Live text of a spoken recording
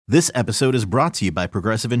This episode is brought to you by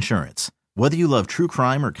Progressive Insurance. Whether you love true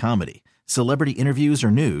crime or comedy, celebrity interviews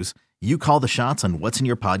or news, you call the shots on what's in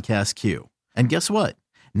your podcast queue. And guess what?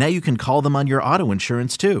 Now you can call them on your auto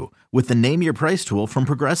insurance too with the Name Your Price tool from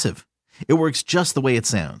Progressive. It works just the way it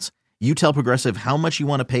sounds. You tell Progressive how much you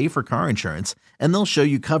want to pay for car insurance, and they'll show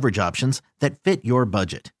you coverage options that fit your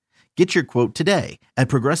budget. Get your quote today at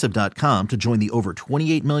Progressive.com to join the over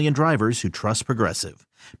 28 million drivers who trust Progressive.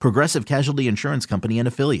 Progressive Casualty Insurance Company and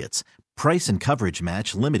Affiliates. Price and coverage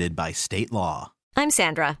match limited by state law. I'm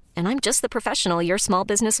Sandra, and I'm just the professional your small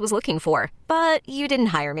business was looking for. But you didn't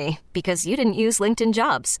hire me because you didn't use LinkedIn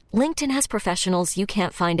Jobs. LinkedIn has professionals you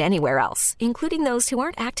can't find anywhere else, including those who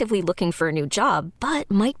aren't actively looking for a new job, but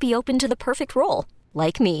might be open to the perfect role,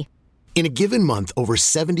 like me. In a given month, over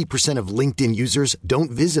 70% of LinkedIn users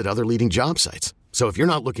don't visit other leading job sites. So if you're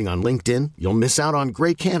not looking on LinkedIn, you'll miss out on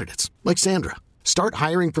great candidates like Sandra. Start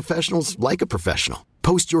hiring professionals like a professional.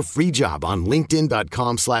 Post your free job on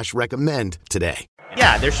linkedin.com/recommend today.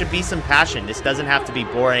 Yeah, there should be some passion. This doesn't have to be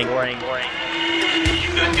boring. You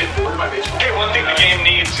couldn't get bored by baseball. Hey, one thing the game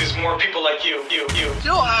needs is more people like you.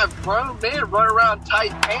 Still have grown men run around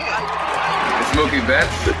tight pants. It's Mookie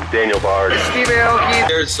Betts. This is Daniel Bard. Steve Aoki.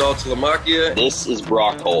 There's Sal Talamacchia. This is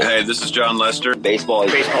Brock Holt. Hey, this is John Lester. Baseball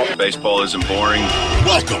isn't boring.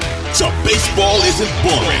 Welcome to Baseball Isn't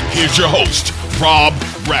Boring. Here's your host, Rob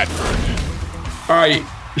Bradford. All right,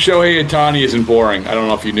 Shohei Ohtani isn't boring. I don't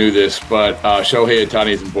know if you knew this, but Shohei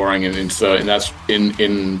Ohtani isn't boring, and that's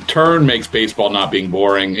in turn makes baseball not being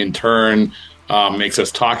boring. In turn, makes us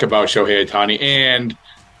talk about Shohei Ohtani and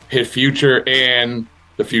his future and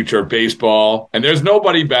the future of baseball. And there's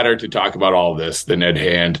nobody better to talk about all of this than Ed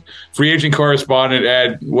Hand, free agent correspondent.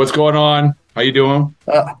 Ed, what's going on? How you doing?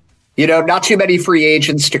 Not too many free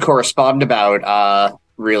agents to correspond about.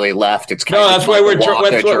 Really left. It's kind of that's why we're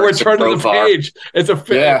turning the page. It's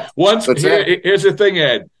here's the thing,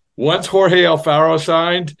 Ed. Once Jorge Alfaro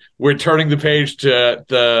signed, we're turning the page to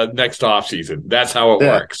the next offseason. That's how it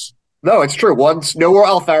works. No, it's true. Once no more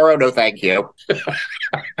Alfaro, no thank you.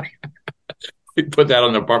 We put that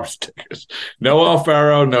on the bumper stickers. No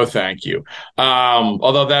Alfaro, no thank you.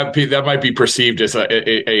 Although that might be perceived as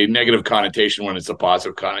a negative connotation when it's a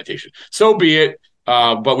positive connotation. So be it.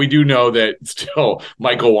 But we do know that still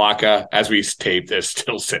Michael Wacha, as we tape this,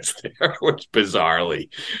 still sits there, which bizarrely.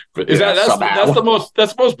 But that's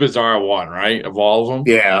the most bizarre one, right? Of all of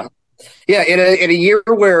them. Yeah. In a year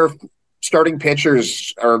where starting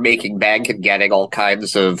pitchers are making bank and getting all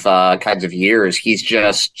kinds of years, he's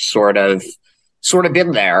just sort of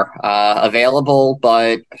been there, available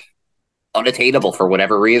but unattainable for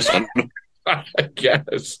whatever reason. I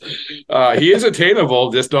guess he is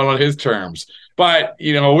attainable, just not on his terms. But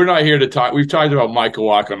we're not here to talk. We've talked about Michael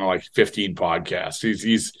Wacha on like 15 podcasts.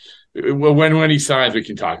 He's when he signs, we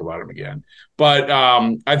can talk about him again. But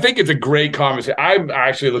I think it's a great conversation. I'm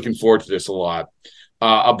actually looking forward to this a lot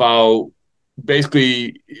about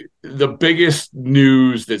basically the biggest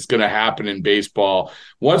news that's going to happen in baseball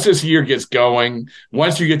once this year gets going,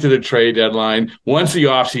 once you get to the trade deadline, once the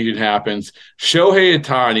offseason happens. Shohei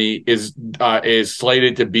Ohtani is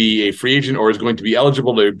slated to be a free agent, or is going to be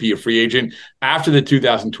eligible to be a free agent after the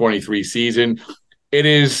 2023 season. It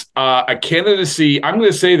is a candidacy. I'm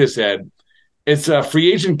going to say this, Ed. It's a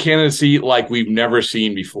free agent candidacy like we've never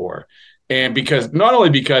seen before. And not only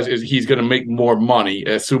because he's going to make more money,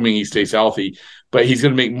 assuming he stays healthy, but he's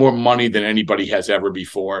going to make more money than anybody has ever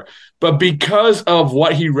before. But because of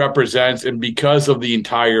what he represents and because of the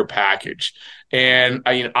entire package. And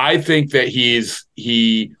I think that if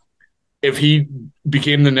he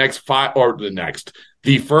became the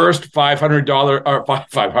first $500 or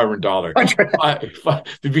 $500,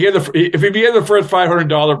 if he became the first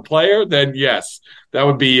 $500 player, then yes, that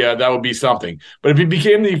would be something. But if he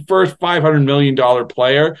became the first $500 million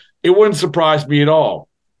player, it wouldn't surprise me at all.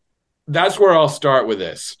 That's where I'll start with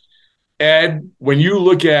this. Ed, when you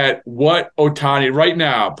look at what Ohtani right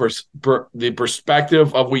now, the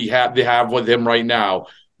perspective of they have with him right now,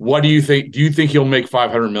 what do you think? Do you think he'll make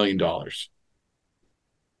 $500 million?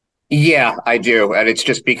 Yeah, I do. And it's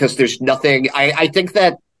just because there's nothing. I think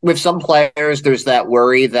that with some players, there's that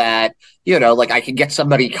worry that, I can get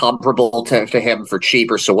somebody comparable to him for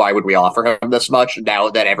cheaper, so why would we offer him this much now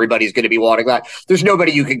that everybody's going to be wanting that? There's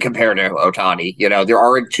nobody you can compare to Ohtani. There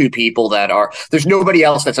aren't two people there's nobody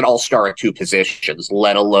else that's an all-star at two positions,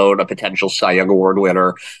 let alone a potential Cy Young Award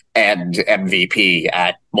winner and MVP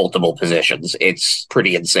at multiple positions. It's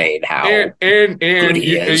pretty insane how good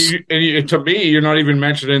he is. And to me, you're not even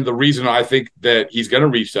mentioning the reason I think that he's going to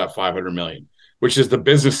reach that $500 million, which is the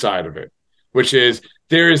business side of it, which is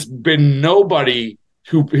there has been nobody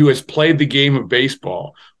who has played the game of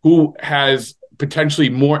baseball, who has potentially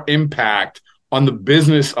more impact on the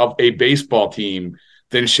business of a baseball team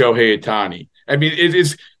than Shohei Ohtani. I mean, it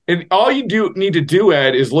is, and all you need to do,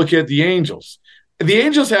 Ed, is look at the Angels. The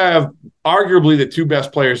Angels have arguably the two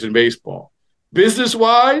best players in baseball.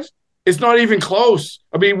 Business-wise, it's not even close.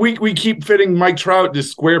 I mean, we keep fitting Mike Trout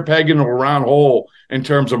this square peg in a round hole in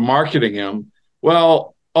terms of marketing him.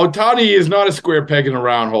 Well, Ohtani is not a square peg in a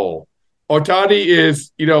round hole. Ohtani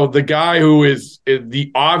is, the guy who is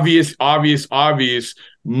the obvious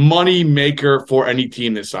money maker for any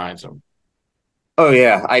team that signs him. Oh,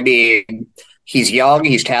 yeah. I mean, he's young,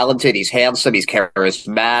 he's talented, he's handsome, he's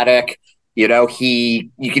charismatic. You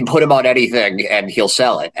can put him on anything and he'll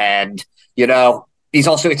sell it. And, he's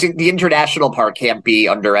also, the international part can't be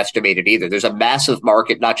underestimated either. There's a massive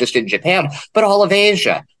market, not just in Japan, but all of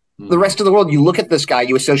Asia. The rest of the world, you look at this guy,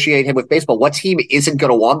 you associate him with baseball. What team isn't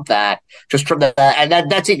going to want that just from that? And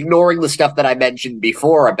that's ignoring the stuff that I mentioned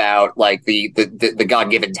before about like the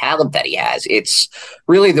God-given talent that he has. It's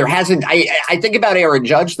really, there hasn't, I think about Aaron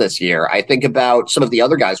Judge this year. I think about some of the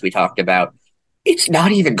other guys we talked about. It's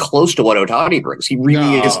not even close to what Ohtani brings. He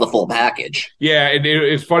really is the full package. Yeah, and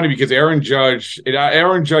it's funny because Aaron Judge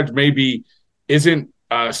maybe isn't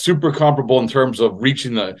super comparable in terms of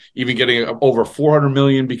reaching even getting over 400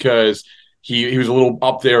 million because he was a little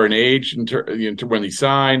up there in age when he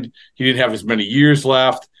signed. He didn't have as many years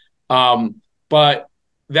left. But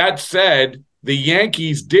that said, the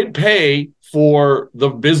Yankees did pay for the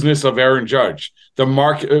business of Aaron Judge, the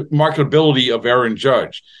marketability of Aaron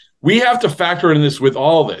Judge. We have to factor in this with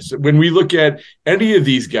all this. When we look at any of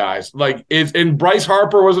these guys, and Bryce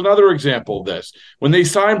Harper was another example of this. When they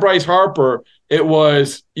signed Bryce Harper, it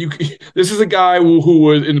was this is a guy who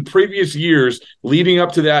was in the previous years leading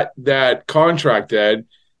up to that contract, Ed.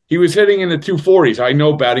 He was hitting in the 240s. I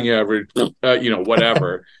know batting average,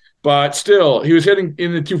 whatever, but still he was hitting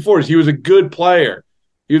in the 240s. He was a good player.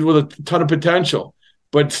 He was with a ton of potential,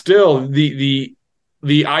 but still the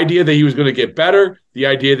idea that he was going to get better, the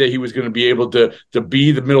idea that he was going to be able to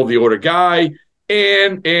be the middle of the order guy,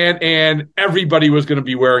 and everybody was going to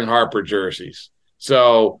be wearing Harper jerseys.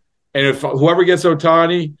 So. And if whoever gets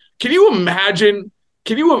Ohtani, can you imagine?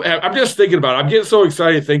 I'm just thinking about it. I'm getting so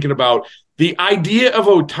excited thinking about the idea of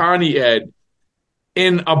Ohtani, Ed,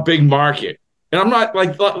 in a big market. And I'm not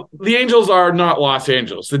like the Angels are not Los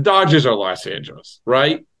Angeles. The Dodgers are Los Angeles,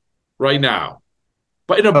 right? Right now.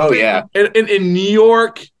 But in New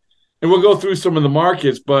York, and we'll go through some of the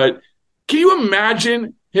markets, but can you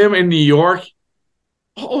imagine him in New York?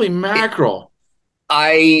 Holy mackerel.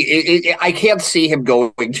 I can't see him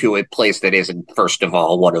going to a place that isn't, first of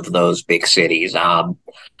all, one of those big cities. I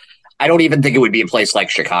don't even think it would be a place like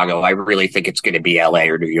Chicago. I really think it's going to be LA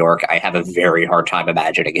or New York. I have a very hard time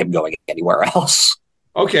imagining him going anywhere else.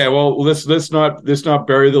 Okay, well, let's not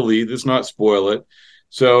bury the lead. Let's not spoil it.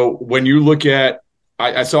 So when you look at,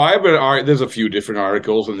 there's a few different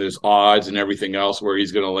articles and there's odds and everything else where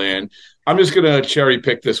he's going to land. I'm just going to cherry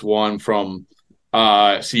pick this one from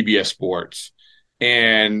CBS Sports.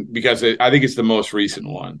 And because I think it's the most recent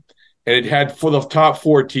one. And it had for the top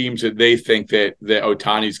 4 teams that they think that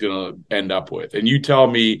Ohtani's going to end up with. And you tell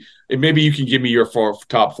me, and maybe you can give me your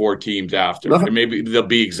top 4 teams after. And maybe they'll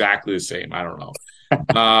be exactly the same. I don't know.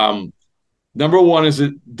 Number 1 is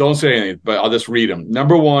don't say anything, but I'll just read them.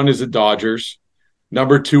 Number 1 is the Dodgers.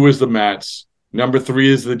 Number 2 is the Mets. Number 3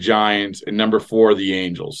 is the Giants. And number 4 the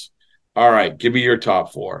Angels. All right, give me your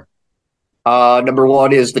top 4. Number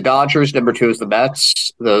 1 is the Dodgers. Number 2 is the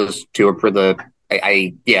Mets. Those two are for the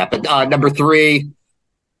But number 3,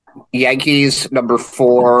 Yankees. Number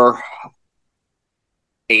 4,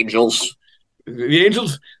 Angels. The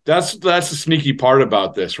Angels. That's the sneaky part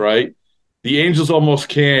about this, right? The Angels almost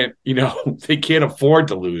can't. They can't afford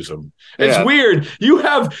to lose them. It's weird. You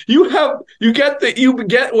get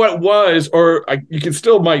what was, or you can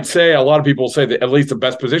still might say a lot of people say that at least the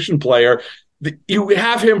best position player. You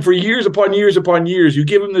have him for years upon years upon years. You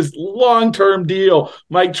give him this long-term deal,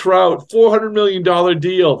 Mike Trout, $400 million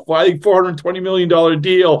deal, I think $420 million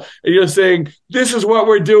deal. And you're saying, this is what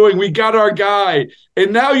we're doing. We got our guy.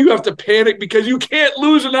 And now you have to panic because you can't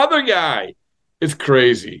lose another guy. It's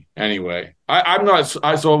crazy. Anyway,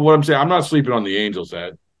 so what I'm saying, I'm not sleeping on the Angels,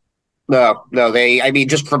 Ed. No,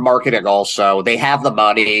 just for marketing also, they have the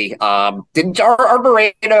money. Didn't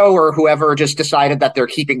Moreno or whoever just decided that they're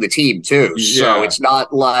keeping the team too? Yeah. So it's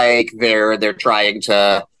not like they're trying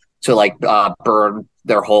to burn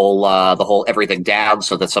their whole everything down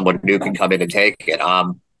so that someone new can come in and take it.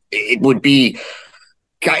 It would be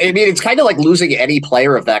I mean, it's kind of like losing any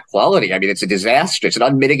player of that quality. I mean, it's a disaster. It's an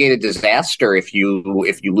unmitigated disaster if you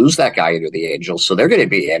lose that guy into the Angels. So they're going to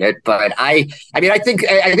be in it. But I think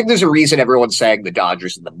there's a reason everyone's saying the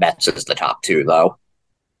Dodgers and the Mets is the top two, though.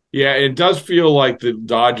 Yeah, it does feel like the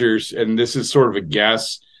Dodgers, and this is sort of a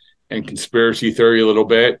guess and conspiracy theory a little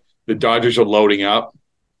bit. The Dodgers are loading up.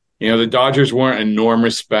 The Dodgers weren't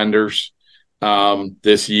enormous spenders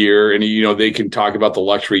this year, and they can talk about the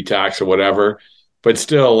luxury tax or whatever. But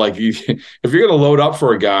still, like, if you're going to load up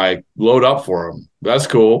for a guy, load up for him. That's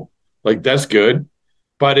cool. Like, that's good.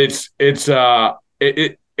 But it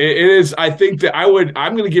is. I think that I'm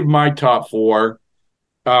going to give my top four.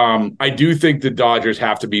 I do think the Dodgers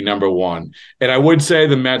have to be number one, and I would say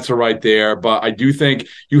the Mets are right there. But I do think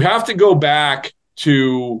you have to go back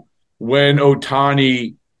to when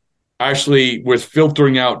Ohtani actually was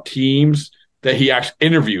filtering out teams that he actually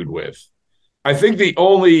interviewed with. I think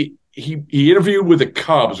he interviewed with the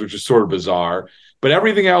Cubs, which is sort of bizarre, but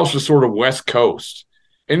everything else was sort of West Coast.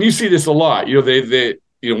 And you see this a lot. They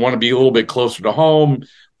want to be a little bit closer to home.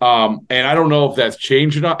 And I don't know if that's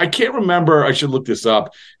changed or not. I can't remember. I should look this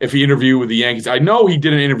up. If he interviewed with the Yankees, I know he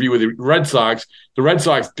did an interview with the Red Sox. The Red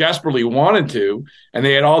Sox desperately wanted to, and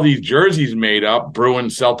they had all these jerseys made up: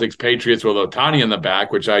 Bruins, Celtics, Patriots, with Ohtani in the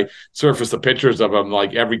back, which I surface the pictures of him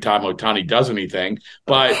like every time Ohtani does anything.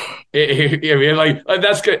 But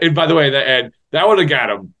that's good. And by the way, that would have got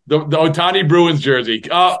him the Ohtani Bruins jersey.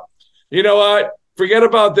 You know what? Forget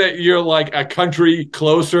about that. You're like a country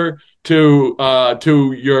closer to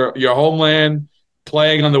your homeland,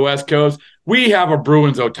 playing on the West Coast. We have a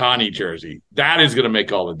Bruins Ohtani jersey. That is going to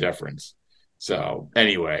make all the difference. So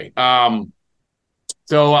anyway, I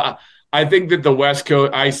think that the West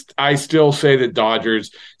Coast, I still say the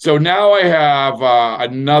Dodgers. So now I have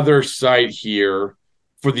another site here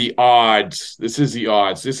for the odds. This is the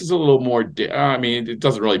odds. This is a little more, it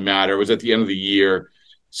doesn't really matter. It was at the end of the year.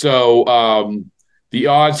 So the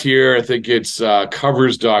odds here, I think it's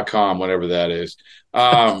covers.com, whatever that is.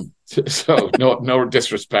 So no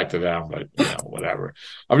disrespect to them, but whatever.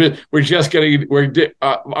 Our go-to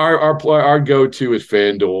is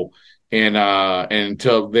FanDuel, and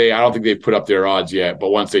until I don't think they've put up their odds yet,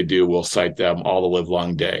 but once they do, we'll cite them all the live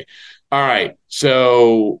long day. All right,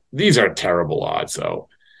 so these are terrible odds, though,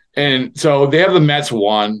 and so they have the Mets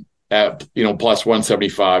 1 at plus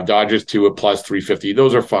 175, Dodgers 2 at plus 350.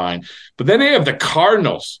 Those are fine, but then they have the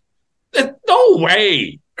Cardinals. No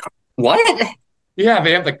way. What? Yeah,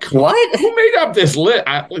 they have the what? Who made up this list?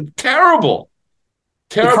 Terrible.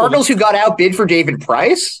 The Cardinals who got outbid for David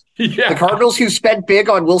Price? Yeah. The Cardinals who spent big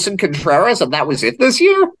on Wilson Contreras, and that was it this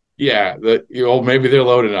year? Yeah, maybe they're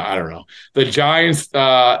loaded. I don't know. The Giants,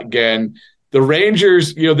 again, the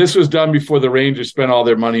Rangers, this was done before the Rangers spent all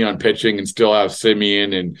their money on pitching and still have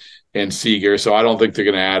Simeon and Seager, so I don't think they're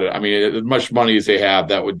going to add it. I mean, as much money as they have,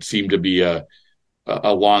 that would seem to be a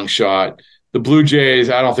long shot. The Blue Jays,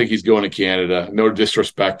 I don't think he's going to Canada. No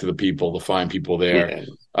disrespect to the people, the fine people there.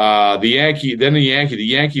 Yeah. The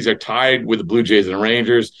Yankees are tied with the Blue Jays and the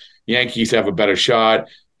Rangers. Yankees have a better shot.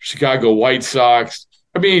 Chicago White Sox.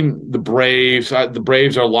 I mean, the Braves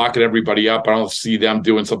are locking everybody up. I don't see them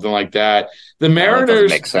doing something like that. The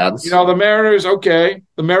Mariners, makes sense. The Mariners, okay.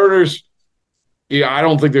 The Mariners, I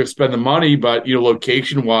don't think they'll spend the money, but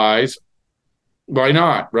location wise, why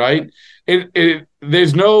not, right?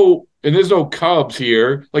 There's no Cubs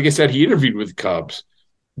here. Like I said, he interviewed with the Cubs,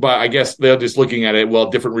 but I guess they're just looking at it. Well,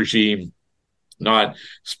 different regime, not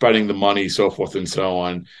spreading the money, so forth and so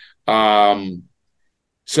on.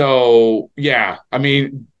 So yeah, I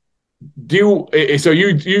mean, you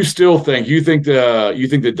still think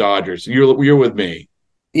the Dodgers? You're with me.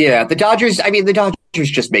 Yeah, the Dodgers. I mean, the Dodgers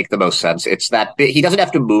just make the most sense. It's that he doesn't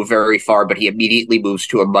have to move very far, but he immediately moves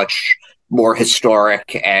to a much more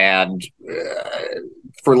historic and,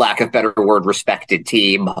 for lack of better word, respected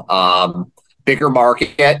team. Bigger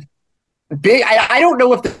market. I don't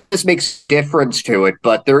know if this makes difference to it,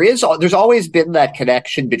 but there's always been that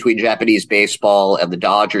connection between Japanese baseball and the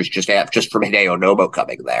Dodgers just from Hideo Nomo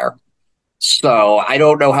coming there. So I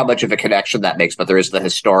don't know how much of a connection that makes, but there is the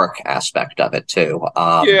historic aspect of it too.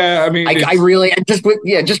 Yeah, I mean, I really just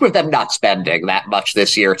with them not spending that much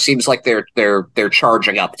this year, it seems like they're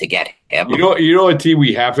charging up to get him. You know a team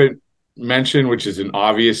we haven't mentioned, which is an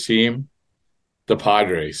obvious team, the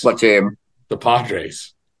Padres. What team? The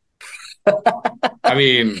Padres. I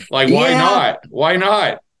mean, like, why not? Why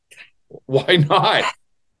not? Why not?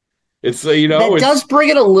 It's that does bring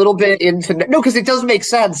it a little bit into because it does make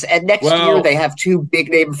sense. And next year they have two big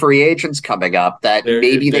name free agents coming up that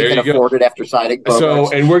maybe they can afford it after signing.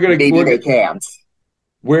 So, and they can't.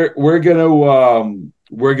 We're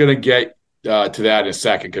gonna get to that in a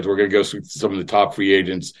second because we're going to go through some of the top free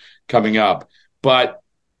agents coming up. But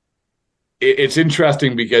it's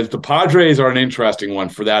interesting because the Padres are an interesting one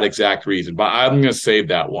for that exact reason. But I'm going to save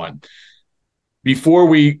that one. Before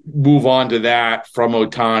we move on to that from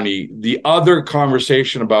Ohtani, the other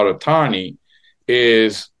conversation about Ohtani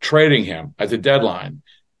is trading him at the deadline.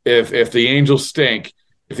 If the Angels stink,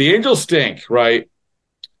 right,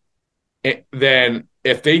 then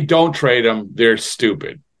if they don't trade him, they're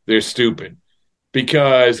stupid. They're stupid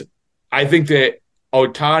because I think that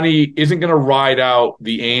Ohtani isn't going to ride out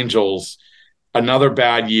the Angels another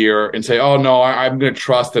bad year and say, oh, no, I'm going to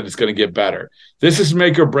trust that it's going to get better. This is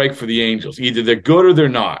make or break for the Angels. Either they're good or they're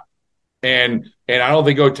not. And I don't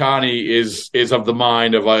think Ohtani is of the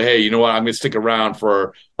mind of, hey, you know what, I'm going to stick around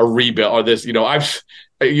for a rebuild or this.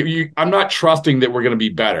 I'm not trusting that we're going to be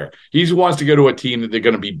better. He wants to go to a team that they're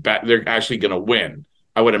going to be they're actually going to win,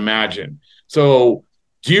 I would imagine. So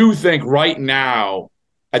do you think right now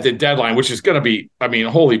at the deadline, which is going to be,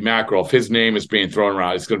 holy mackerel, if his name is being thrown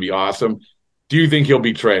around, it's going to be awesome. Do you think he'll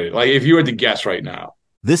be traded? Like, if you had to guess right now.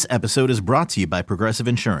 This episode is brought to you by Progressive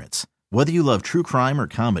Insurance. Whether you love true crime or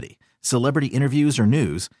comedy, celebrity interviews or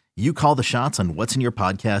news, you call the shots on what's in your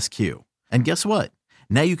podcast queue. And guess what?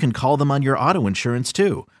 Now you can call them on your auto insurance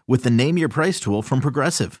too with the Name Your Price tool from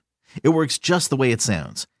Progressive. It works just the way it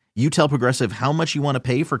sounds. You tell Progressive how much you want to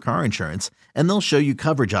pay for car insurance, and they'll show you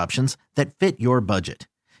coverage options that fit your budget.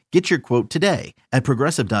 Get your quote today at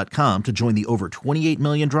Progressive.com to join the over 28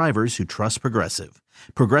 million drivers who trust Progressive.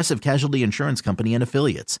 Progressive Casualty Insurance Company and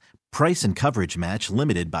Affiliates. Price and coverage match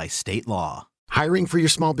limited by state law. Hiring for your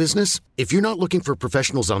small business? If you're not looking for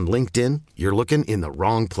professionals on LinkedIn, you're looking in the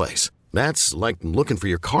wrong place. That's like looking for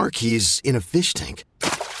your car keys in a fish tank.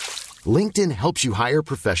 LinkedIn helps you hire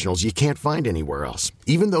professionals you can't find anywhere else,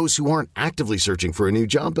 even those who aren't actively searching for a new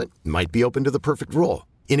job but might be open to the perfect role.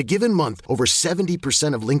 In a given month, over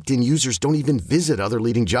 70% of LinkedIn users don't even visit other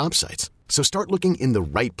leading job sites. So start looking in the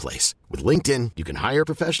right place. With LinkedIn, you can hire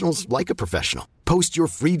professionals like a professional. Post your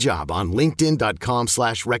free job on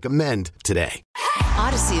linkedin.com/recommend today.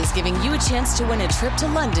 Odyssey is giving you a chance to win a trip to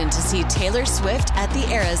London to see Taylor Swift at the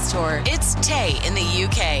Eras Tour. It's Tay in the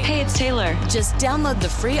UK. Hey, it's Taylor. Just download the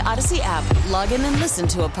free Odyssey app, log in and listen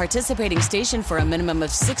to a participating station for a minimum of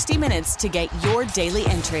 60 minutes to get your daily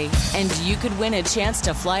entry. And you could win a chance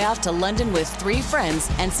to fly off to London with 3 friends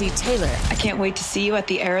and see Taylor. I can't wait to see you at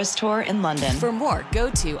the Eras Tour in London. For more, go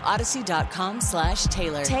to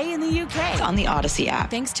odyssey.com/Taylor. Tay in the UK. It's on the Odyssey app.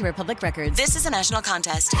 Thanks to Republic Records. This is a national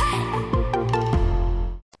contest.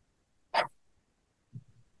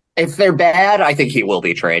 If they're bad, I think he will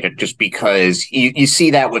be traded just because you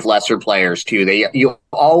see that with lesser players too. You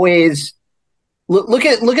always look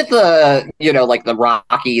at the, like the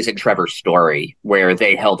Rockies and Trevor Story, where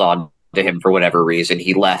they held on to him for whatever reason.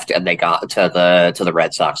 He left and they got to the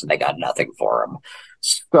Red Sox and they got nothing for him.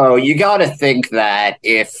 So you got to think that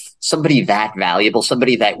if somebody that valuable,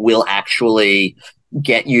 somebody that will actually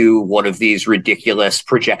get you one of these ridiculous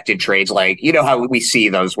projected trades, like, how we see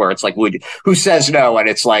those where it's like, who says no? And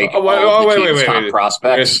it's like, wait. Prospects.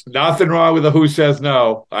 There's nothing wrong with a who says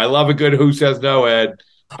no. I love a good who says no, Ed.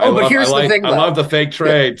 I love the fake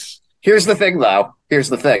trades. Here's the thing, though.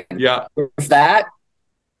 Yeah.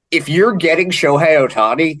 If you're getting Shohei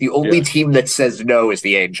Ohtani, the only team that says no is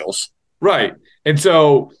the Angels. Right. And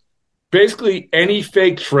so basically any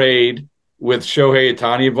fake trade with Shohei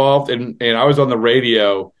Ohtani involved, and I was on the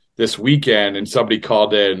radio this weekend and somebody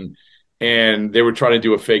called in and they were trying to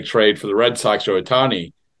do a fake trade for the Red Sox for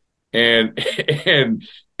Ohtani. And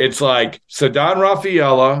it's like Ceddanne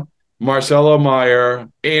Rafaela, Marcelo Meyer,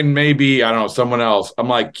 and maybe, I don't know, someone else. I'm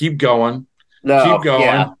like, keep going. Keep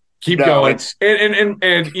going.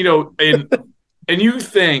 And you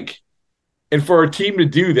think, and for a team to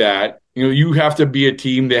do that, you have to be a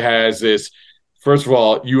team that has this. First of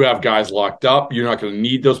all, you have guys locked up. You're not going to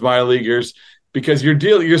need those minor leaguers because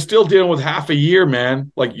you're still dealing with half a year,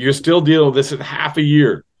 man. Like, you're still dealing with this in half a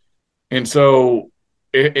year. And so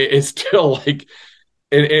it's still like,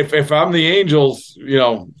 if I'm the Angels,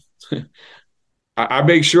 I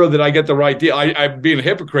make sure that I get the right deal. I'm being a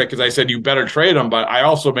hypocrite because I said you better trade them, but I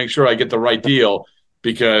also make sure I get the right deal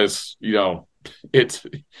because, it's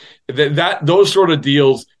those sort of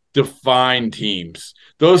deals define teams.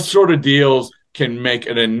 Those sort of deals can make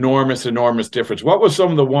an enormous difference. What were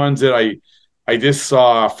some of the ones that I just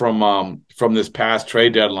saw from this past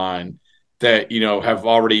trade deadline that have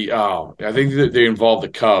already? I think that they involve the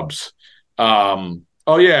Cubs.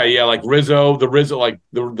 Like Rizzo, like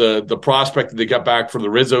the prospect that they got back from the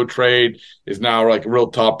Rizzo trade is now like a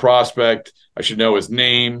real top prospect. I should know his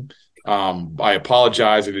name. I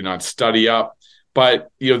apologize, I did not study up,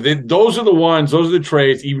 But those are the ones. Those are the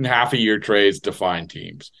trades. Even half a year trades define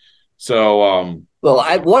teams. So,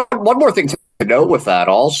 one more thing to note with that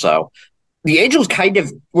also. The Angels kind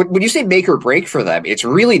of, when you say make or break for them, it's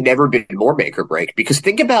really never been more make or break, because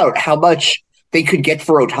think about how much they could get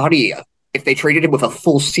for Ohtani if they traded him with a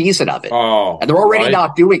full season of it. And they're already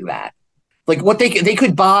not doing that. Like what they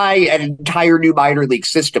could buy an entire new minor league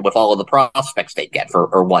system with all of the prospects they get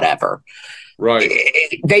or whatever. Right.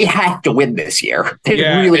 They have to win this year. They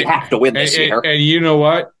really have to win this year. And you know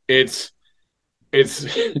what? It's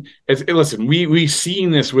listen, we've seen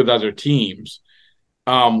this with other teams.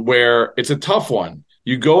 Where it's a tough one.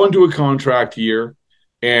 You go into a contract year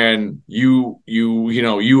and you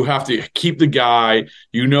have to keep the guy,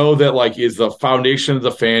 that is the foundation of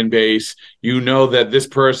the fan base. That this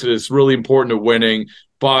person is really important to winning.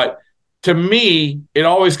 But to me, it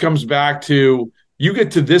always comes back to, you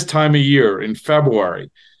get to this time of year in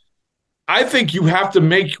February, I think you have to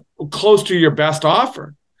make close to your best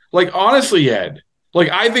offer. Like, honestly, Ed,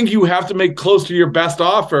 I think you have to make close to your best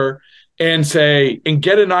offer and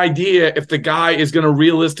get an idea if the guy is going to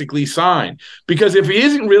realistically sign. Because if he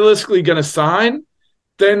isn't realistically going to sign,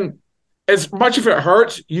 then as much if it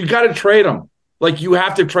hurts, you got to trade him. You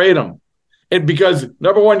have to trade him. And because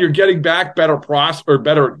number one, you're getting back better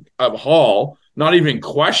haul, not even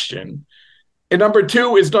question. And number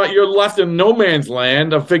two, it's not, you're left in no man's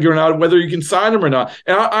land of figuring out whether you can sign him or not.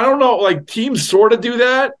 And I don't know, teams sort of do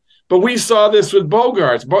that, but we saw this with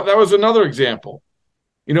Bogaerts. But that was another example.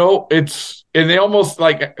 And they almost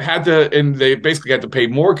had to, and they basically had to pay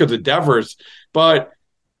more because of Devers. But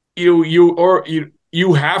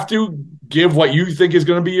you have to give what you think is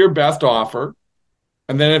going to be your best offer,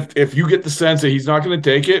 and then if you get the sense that he's not going to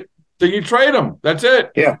take it, then you trade him. That's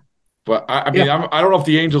it. Yeah. But I don't know if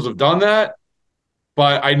the Angels have done that,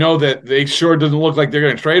 but I know that they sure doesn't look like they're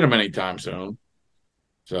going to trade him anytime soon.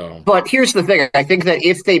 So, but here's the thing: I think that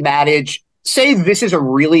if they manage. Say this is a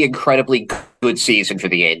really incredibly good season for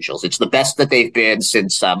the Angels. It's the best that they've been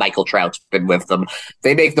since Michael Trout's been with them.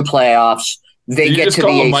 They make the playoffs. They get to the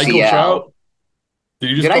ACL. Michael Trout?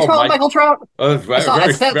 Did I call him Michael Trout?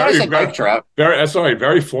 I said Mike Trout.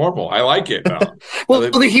 Very formal. I like it. Well,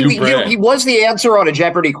 he was the answer on a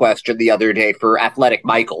Jeopardy question the other day for Athletic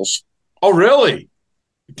Michaels. Oh, really?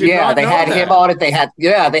 They had him on it. They had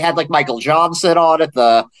Michael Johnson on it.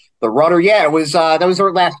 The runner. Yeah, it was that was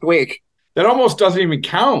their last week. That almost doesn't even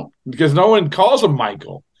count because no one calls him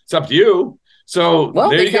Michael except you. So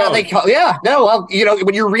there you go.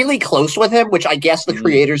 When you're really close with him, which I guess the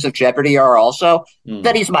creators of Jeopardy are also,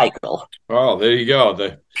 then he's Michael. Oh, there you go.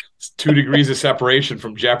 The 2 degrees of separation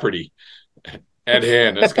from Jeopardy. Ed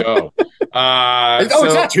Hand, let's go. It's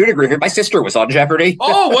not 2 degrees. My sister was on Jeopardy.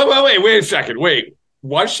 Oh, wait a second. Wait,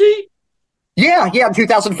 was she? Yeah, in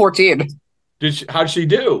 2014. How'd she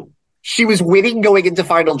do? She was winning going into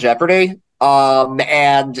Final Jeopardy,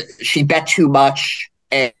 and she bet too much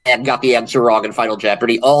and got the answer wrong in Final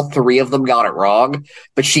Jeopardy. All 3 of them got it wrong,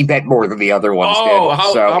 but she bet more than the other ones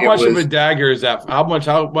did. How much of a dagger is that? How much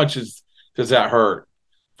does that hurt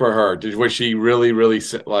for her? Was she really, really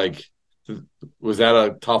was that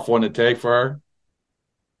a tough one to take for her?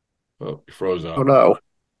 Oh, you froze up. Oh, no.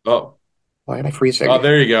 Oh. Why am I freezing? Oh,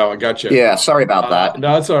 there you go. I got you. Yeah, sorry about that.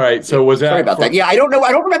 No, it's all right. So was that? Sorry about that. Yeah, I don't know.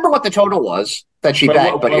 I don't remember what the total was that she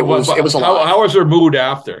bet, but it was a lot. How was her mood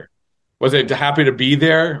after? Was it happy to be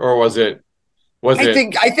there, or was it? I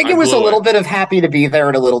think it was a little bit of happy to be there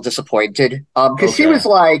and a little disappointed. Because she was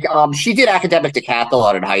she did academic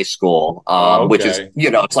decathlon in high school, which is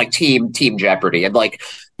it's like team Jeopardy, and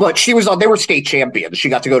but she was they were state champions. She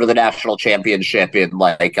got to go to the national championship in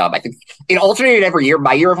I think it alternated every year.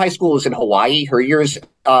 My year of high school was in Hawaii. Her year it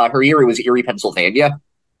was Erie, Pennsylvania.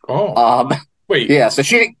 Oh, wait, yeah. So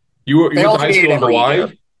you were high school in Hawaii.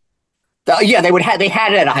 Year. They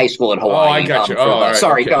had it at a high school in Hawaii. Oh, I got you.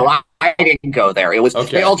 Sorry, no, I didn't go there. It was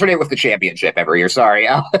they alternate with the championship every year. Sorry.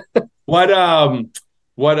 What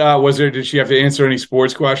was there? Did she have to answer any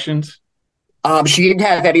sports questions? She didn't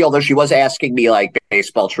have any, although she was asking me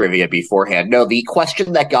baseball trivia beforehand. No, the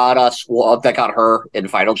question that got her in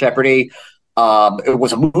Final Jeopardy, it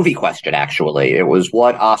was a movie question. Actually, it was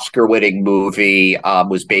what Oscar-winning movie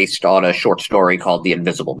was based on a short story called The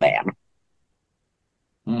Invisible Man.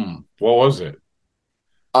 What was it?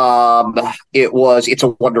 It was It's a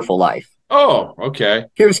Wonderful Life. Oh, okay.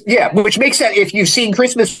 Which makes sense. If you've seen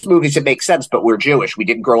Christmas movies, it makes sense, but we're Jewish. We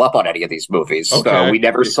didn't grow up on any of these movies. Okay. So we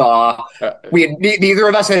never saw, neither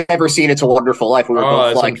of us had ever seen It's a Wonderful Life. We were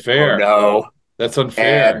both that's unfair. Oh, no. That's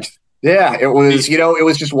unfair. And, it was, it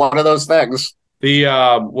was just one of those things. You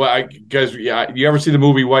ever see the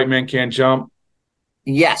movie White Man Can't Jump?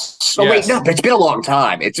 Yes. Oh, wait, no, but it's been a long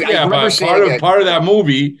time. I remember but part of that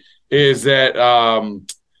movie is that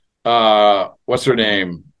what's her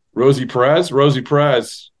name? Rosie Perez. Is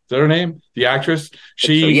that her name? The actress.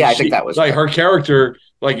 I think that was like her character.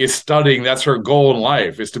 Like is studying. That's her goal in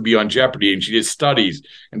life is to be on Jeopardy, and she just studies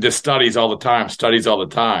all the time.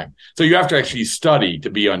 So you have to actually study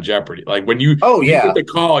to be on Jeopardy. Like when you get the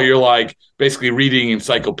call, you're like basically reading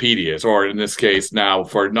encyclopedias, or in this case now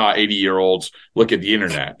for not 80-year-olds, look at the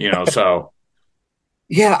internet. So.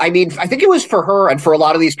 Yeah, I mean, I think it was for her and for a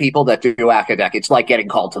lot of these people that do academic. It's like getting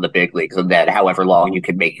called to the big leagues, and then however long you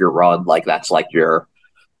can make your run, like that's like your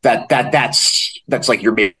that's like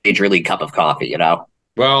your major league cup of coffee,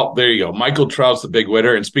 Well, there you go. Michael Trout's the big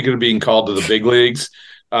winner. And speaking of being called to the big leagues,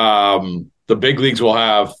 the big leagues will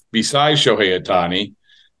have, besides Shohei Ohtani,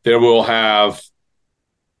 there will have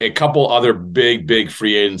a couple other big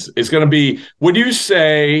free agents. It's going to be, would you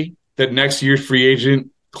say that next year's free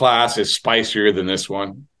agent class is spicier than this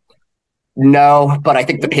one? No, but I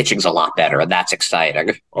think the pitching's a lot better, and that's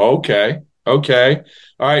exciting. Okay. All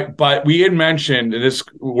right. But we had mentioned this,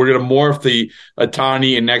 we're going to morph the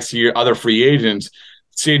Ohtani and next year other free agents.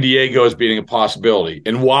 San Diego is being a possibility.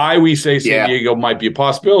 And why we say San Diego might be a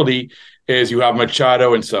possibility is you have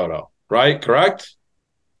Machado and Soto, right? Correct?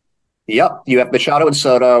 Yep. You have Machado and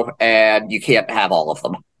Soto, and you can't have all of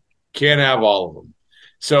them. Can't have all of them.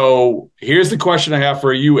 So here's the question I have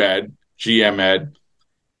for you, Ed, GM Ed,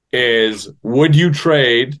 is would you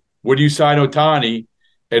sign Ohtani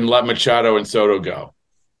and let Machado and Soto go?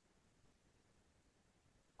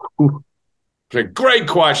 It's a great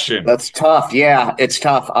question. That's tough. Yeah, it's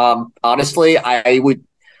tough. Honestly, I would,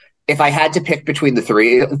 if I had to pick between the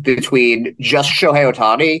three, between just Shohei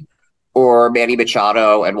Ohtani or Manny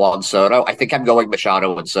Machado and Juan Soto, I think I'm going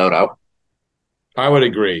Machado and Soto. I would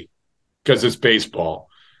agree because it's baseball.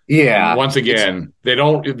 Yeah. And once again, they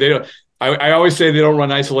don't. I always say they don't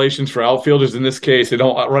run isolations for outfielders. In this case, they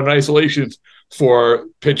don't run isolations for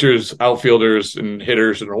pitchers, outfielders, and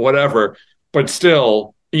hitters, and whatever. But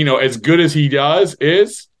still, as good as he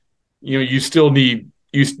is, you still need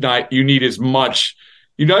you need as much.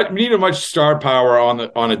 You need as much star power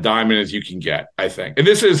on a diamond as you can get, I think. And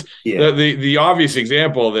this is the obvious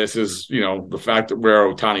example of this is the fact that where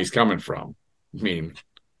Ohtani's coming from. I mean,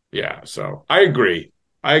 yeah. So I agree.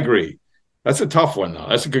 That's a tough one though.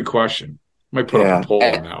 That's a good question. Might put up a poll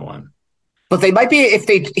on that one. But they might be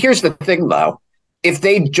here's the thing though. If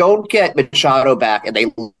they don't get Machado back and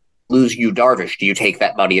they lose Yu Darvish, do you take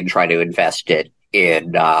that money and try to invest it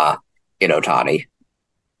in Ohtani?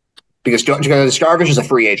 Because Darvish is a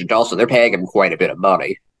free agent also. They're paying him quite a bit of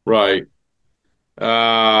money. Right.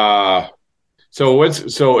 So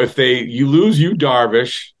if you lose Yu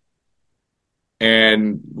Darvish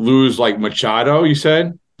and lose like Machado, you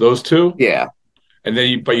said those two? Yeah. And then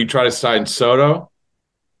you try to sign Soto?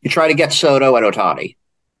 You try to get Soto and Ohtani.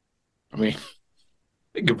 I mean,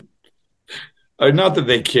 not that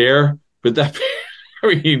they care, but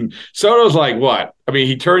Soto's like what? I mean,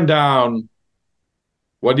 he turned down.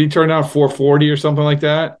 What did he turn down? 440 or something like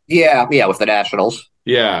that? Yeah, with the Nationals.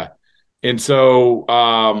 Yeah. And so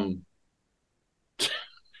I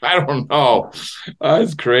don't know.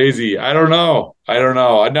 That's crazy. I don't know.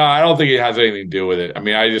 No, I don't think it has anything to do with it. I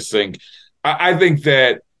mean, I just think I think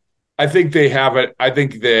they have it. I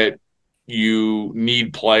think that you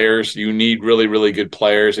need players. You need really, really good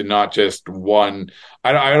players and not just one.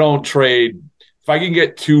 I don't trade. If I can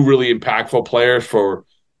get two really impactful players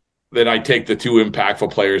then I take the two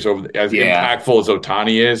impactful players over as impactful as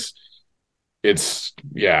Ohtani is. It's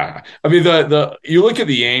I mean, you look at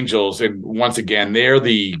the Angels, and once again, they're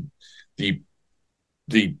the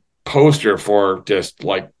poster for just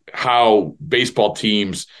like how baseball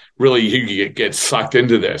teams really get sucked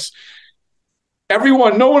into this.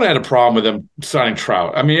 No one had a problem with them signing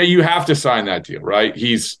Trout. I mean, you have to sign that deal, right?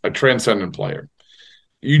 He's a transcendent player.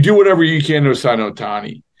 You do whatever you can to sign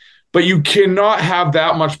Ohtani, but you cannot have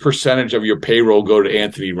that much percentage of your payroll go to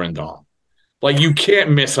Anthony Rendon. Like, you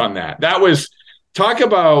can't miss on that. That was, talk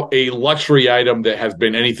about a luxury item that has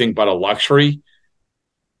been anything but a luxury.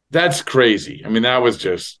 That's crazy. I mean, that was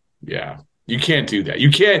just, you can't do that.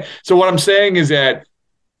 You can't. So what I'm saying is that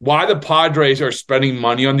why the Padres are spending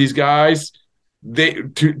money on these guys,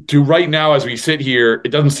 to right now as we sit here, it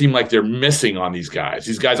doesn't seem like they're missing on these guys.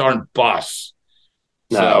 These guys aren't busts.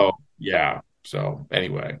 No. So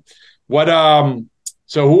anyway,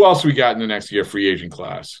 so who else we got in the next year free agent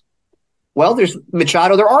class? Well, there's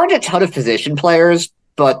Machado. There aren't a ton of position players,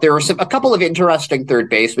 but there are a couple of interesting third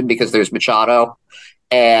basemen because there's Machado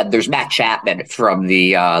and there's Matt Chapman from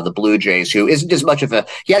the Blue Jays, who isn't as much of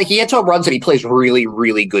he hits home runs and he plays really,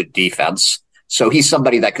 really good defense. So he's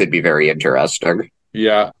somebody that could be very interesting.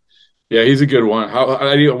 Yeah. Yeah, he's a good one. How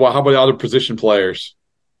about the other position players?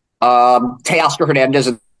 Teoscar Hernandez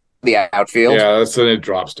in the outfield. Yeah, then it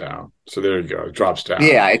drops down. So there you go. It drops down.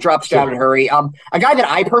 Yeah, it drops down in hurry. A guy that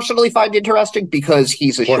I personally find interesting because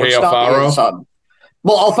he's a Jorge shortstop Alfaro? is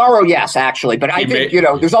well, Alfaro, yes, actually, but I think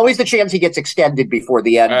there's always the chance he gets extended before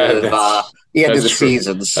the end of the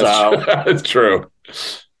season. So that's true.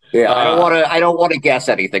 Yeah, I don't want to guess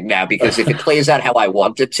anything now because if it plays out how I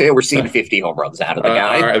want it to, we're seeing 50 home runs out of the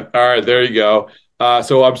guy. All right, there you go.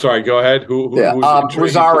 So I'm sorry. Go ahead. Who's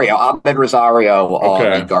Rosario? Ahmed Rosario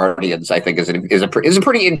on the Guardians, I think, is a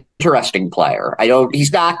pretty interesting player.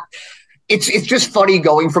 He's not. It's just funny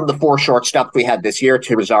going from the 4 shortstops we had this year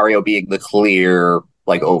to Rosario being the clear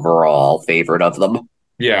overall favorite of them.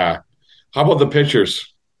 Yeah. How about the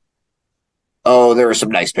pitchers? Oh, there are some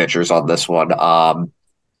nice pitchers on this one.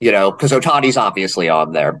 Because Ohtani's obviously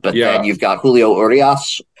on there, but then you've got Julio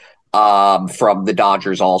Urias from the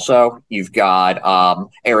Dodgers also. You've got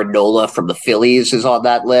Aaron Nola from the Phillies is on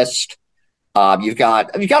that list. You've got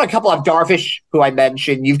a couple of Darvish, who I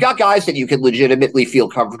mentioned. You've got guys that you can legitimately feel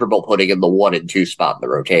comfortable putting in the 1 and 2 spot in the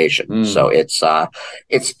rotation. So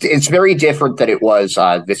it's very different than it was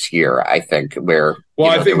this year, I think, where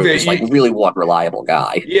I think there was really one reliable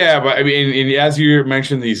guy. Yeah, but I mean, as you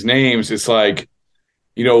mentioned these names, it's like,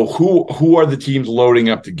 who are the teams loading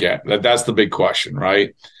up to get? That's the big question,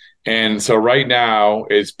 right? And so right now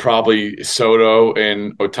it's probably Soto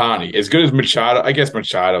and Ohtani. As good as Machado, I guess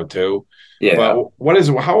Machado too. Yeah. But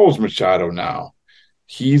how old is Machado now?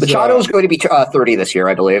 Machado is going to be 30 this year,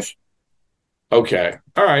 I believe. Okay.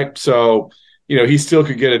 All right. So, he still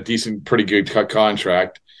could get a pretty good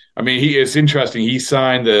contract. I mean, it's interesting. He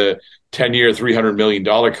signed the 10-year, $300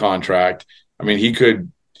 million contract. I mean, he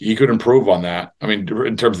could improve on that. I mean,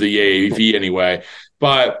 in terms of the AAV anyway.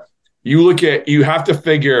 But you have to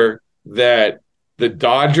figure that the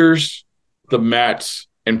Dodgers, the Mets,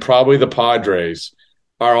 and probably the Padres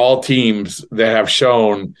are all teams that have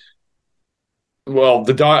shown. Well,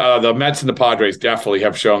 the Mets and the Padres definitely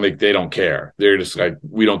have shown they don't care. They're just like,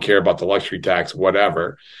 we don't care about the luxury tax,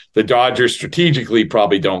 whatever. The Dodgers strategically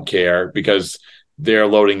probably don't care because they're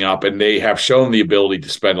loading up and they have shown the ability to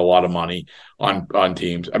spend a lot of money on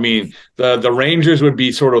teams. I mean, the Rangers would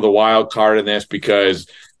be sort of the wild card in this because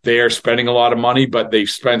they are spending a lot of money, but they've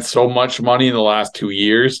spent so much money in the last 2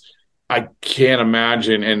 years. I can't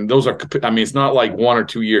imagine. And those are, it's not like 1 or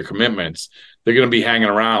 2 year commitments. They're going to be hanging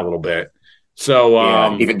around a little bit.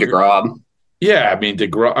 So even DeGrom. Yeah,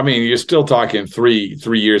 DeGrom. You're still talking three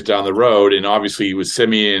years down the road, and obviously with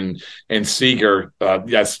Semien and Seager,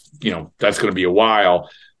 that's going to be a while.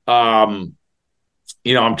 I'm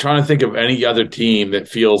trying to think of any other team that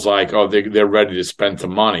feels like they're ready to spend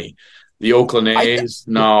some money. The Oakland A's,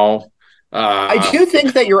 no. I do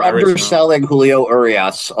think that you're underselling Julio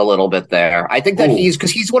Urias a little bit there. I think that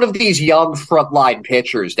he's one of these young frontline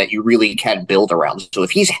pitchers that you really can build around. So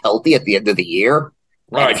if he's healthy at the end of the year,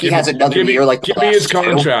 right? If he has another year like give me his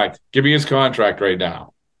contract. Give me his contract right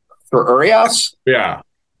now for Urias. Yeah.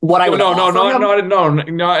 What I would not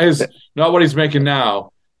what he's making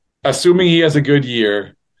now. Assuming he has a good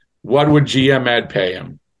year, what would GM Ed pay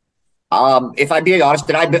him? If I'm being honest,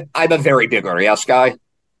 then I'm a very big Urias guy.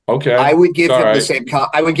 Okay, I would give him the same.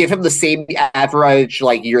 I would give him the same average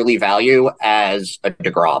yearly value as a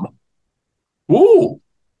DeGrom. Ooh,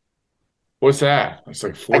 what's that? It's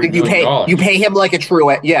like $40 million. You pay him like a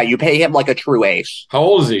true. Yeah, you pay him like a true ace. How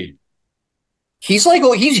old is he? He's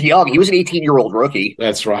he's young. He was an 18-year-old rookie.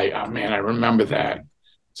 That's right. Oh man, I remember that.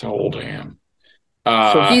 That's how old I am.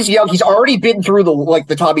 So he's young. He's already been through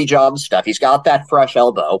the Tommy John stuff. He's got that fresh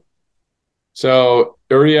elbow. So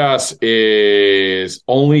Urias is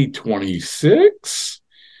only 26.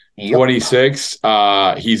 Yep. 26.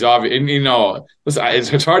 He's obvious, and listen,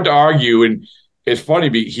 it's hard to argue, and it's funny.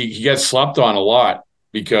 He gets slept on a lot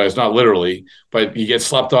because not literally, but he gets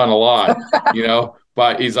slept on a lot.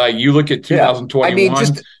 But he's like, you look at 2021,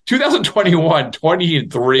 2021,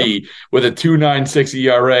 20-3 with a 2.96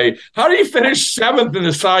 ERA. How did he finish 7th in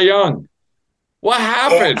the Cy Young? What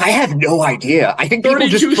happened? I have no idea. I think people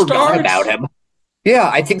just forgot about him. Yeah,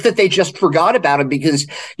 I think that they just forgot about him because,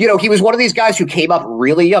 he was one of these guys who came up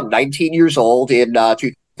really young, 19 years old in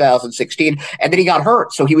 2016, and then he got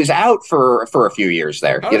hurt. So he was out for a few years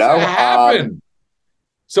there. How does that happen?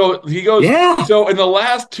 So he goes, So in the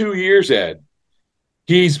last 2 years, Ed,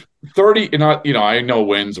 he's 30, and I know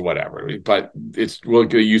wins, whatever, but we're going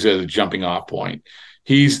to use it as a jumping off point.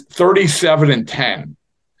 He's 37-10.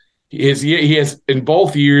 He has in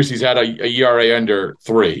both years he's had a ERA under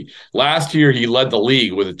 3. Last year he led the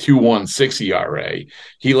league with a 2.16 ERA.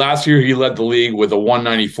 Last year he led the league with a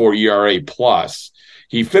 1.94 ERA plus.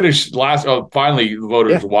 He finished finally the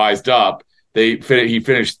voters wised up. He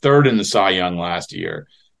finished 3rd in the Cy Young last year.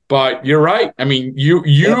 But you're right. I mean,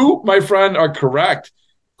 you my friend, are correct.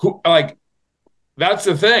 That's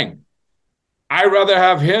the thing. I'd rather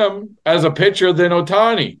have him as a pitcher than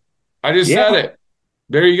Ohtani. I just said it.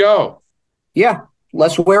 There you go. Yeah,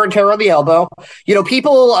 less wear and tear on the elbow.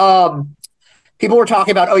 People were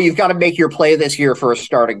talking about, you've got to make your play this year for a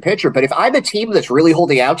starting pitcher. But if I'm a team that's really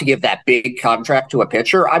holding out to give that big contract to a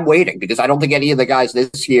pitcher, I'm waiting because I don't think any of the guys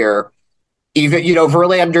this year, even,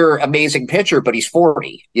 Verlander, amazing pitcher, but he's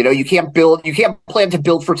 40. You can't plan to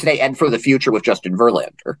build for today and for the future with Justin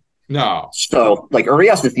Verlander. No. So,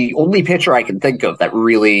 Urias is the only pitcher I can think of that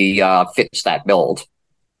really fits that build.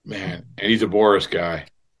 Man, and he's a Boris guy.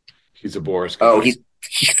 Oh, he's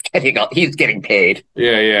getting paid.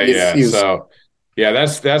 Yeah. So,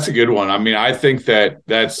 that's a good one. I mean, I think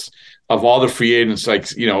that's of all the free agents, so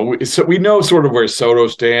we know sort of where Soto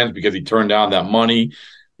stands because he turned down that money.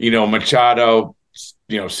 Machado,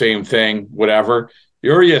 same thing, whatever.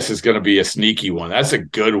 Urias is going to be a sneaky one. That's a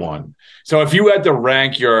good one. So if you had to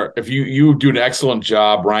rank if you do an excellent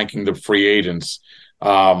job ranking the free agents,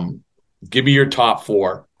 give me your top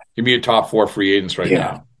 4. Give me your top 4 free agents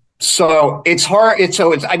now. So it's hard. You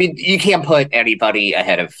can't put anybody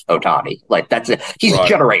ahead of Ohtani. He's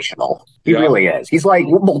generational. He really is. He's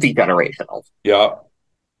multi-generational. Yeah.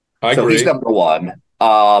 I agree. He's number 1.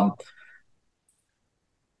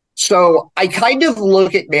 So I kind of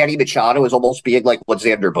look at Manny Machado as almost being like what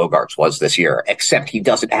Xander Bogaerts was this year, except he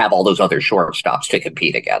doesn't have all those other shortstops to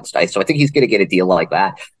compete against. So I think he's going to get a deal like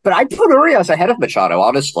that. But I'd put Urias ahead of Machado,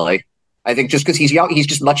 honestly. I think just because he's young, he's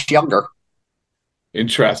just much younger.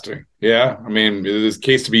 Interesting. Yeah. I mean, there's a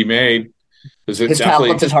case to be made. His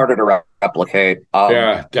talent is harder to replicate.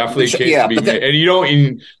 Definitely a case to be made.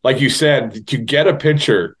 And like you said, to get a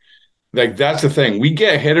pitcher, that's the thing. We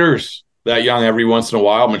get hitters that young every once in a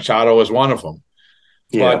while. Machado is one of them.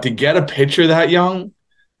 Yeah. But to get a pitcher that young,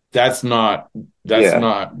 that's not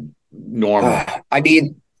normal. I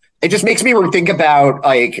mean, it just makes me think about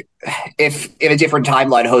if in a different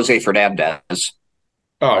timeline, Jose Fernandez,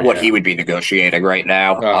 what he would be negotiating right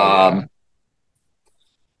now.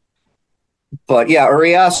 But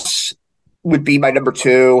Urias would be my number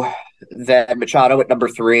 2. Then Machado at number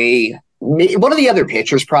 3. One of the other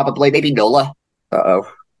pitchers, probably maybe Nola. Yeah.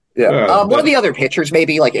 One of the other pitchers,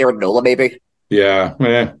 maybe Aaron Nola, maybe.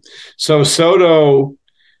 Yeah. So Soto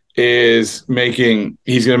he's going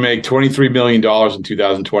to make $23 million in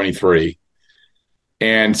 2023.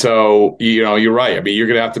 And so, you're right. I mean, you're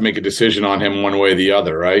going to have to make a decision on him one way or the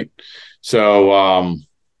other, right? So,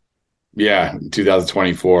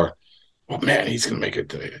 2024. Oh, man, he's going to make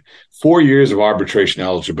it 4 years of arbitration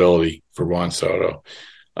eligibility for Juan Soto.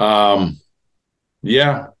 There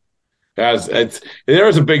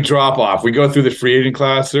is a big drop-off. We go through the free agent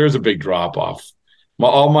class, there is a big drop-off.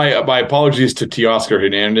 My apologies to Teoscar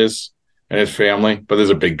Hernandez and his family, but there's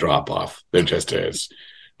a big drop-off. There just is.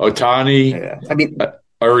 Ohtani,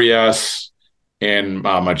 Urias, and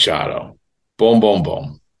Machado. Boom, boom,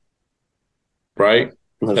 boom. Right?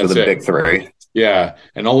 Those are the big 3. Yeah,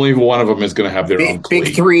 and only one of them is going to have their own cleat.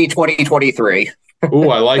 Big 3 2023. Ooh,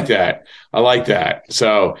 I like that.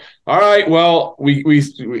 So, all right. Well, we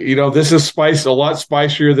this is a lot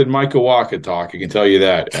spicier than Michael Wacha talk. I can tell you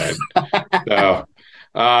that. So,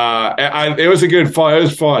 it was It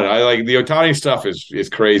was fun. I like the Ohtani stuff is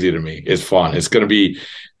crazy to me. It's fun. It's going to be,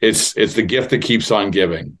 it's the gift that keeps on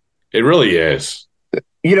giving. It really is.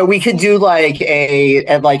 We could do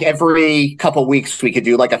every couple weeks, we could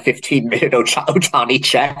do a 15-minute Ohtani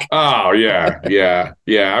check. Oh, yeah.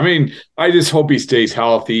 I mean, I just hope he stays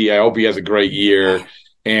healthy. I hope he has a great year.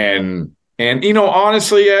 And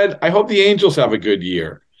honestly, Ed, I hope the Angels have a good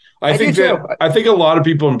year. I think a lot of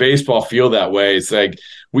people in baseball feel that way. It's like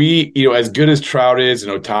as good as Trout is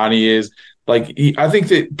and Ohtani is, I think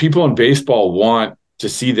that people in baseball want to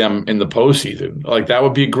see them in the postseason. That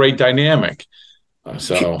would be a great dynamic.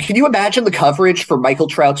 So can you imagine the coverage for Michael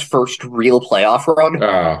Trout's first real playoff run?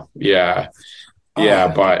 But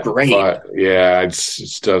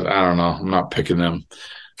it's I don't know. I'm not picking them.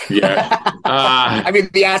 Yeah. I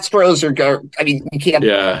mean, the Astros you can't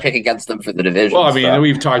pick against them for the division. Well, I mean,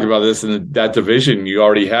 we've talked about this in that division. You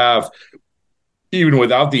already have, even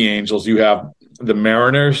without the Angels, you have the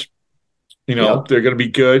Mariners. They're going to be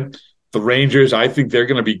good. The Rangers, I think they're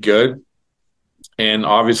going to be good. And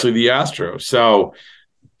obviously the Astros. So,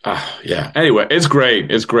 Anyway, it's great.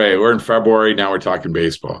 We're in February. Now we're talking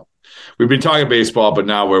baseball. we've been talking baseball, but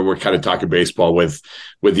now we're kind of talking baseball with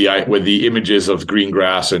the images of green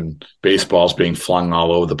grass and baseballs being flung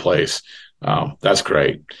all over the place. That's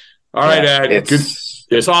great. All right, Ed.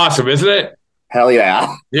 It's awesome, isn't it? Hell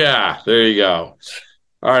yeah. Yeah, there you go.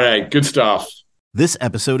 All right, Ed, good stuff. This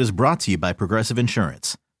episode is brought to you by Progressive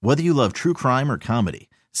Insurance. Whether you love true crime or comedy,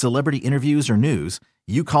 celebrity interviews or news,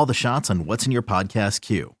 you call the shots on what's in your podcast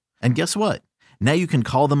queue. And guess what? Now you can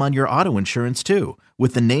call them on your auto insurance too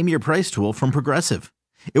with the Name Your Price tool from Progressive.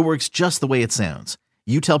 It works just the way it sounds.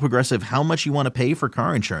 You tell Progressive how much you want to pay for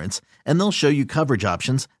car insurance, and they'll show you coverage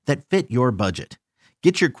options that fit your budget.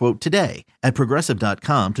 Get your quote today at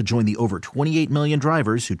Progressive.com to join the over 28 million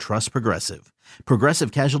drivers who trust Progressive.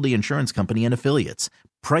 Progressive Casualty Insurance Company and Affiliates.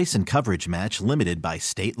 Price and coverage match limited by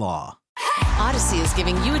state law. Odyssey is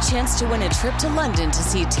giving you a chance to win a trip to London to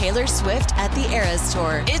see Taylor Swift at the Eras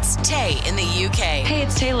Tour. It's Tay in the UK. Hey,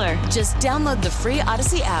 it's Taylor. Just download the free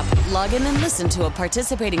Odyssey app, log in and listen to a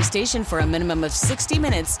participating station for a minimum of 60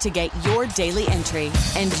 minutes to get your daily entry.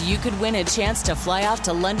 And you could win a chance to fly off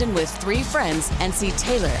to London with 3 friends and see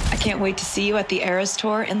Taylor. I can't wait to see you at the Eras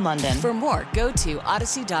Tour in London. For more, go to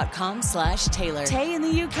odyssey.com/Taylor. Tay in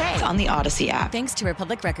the UK. On the Odyssey app. Thanks to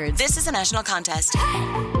Republic Records. This is a national contest.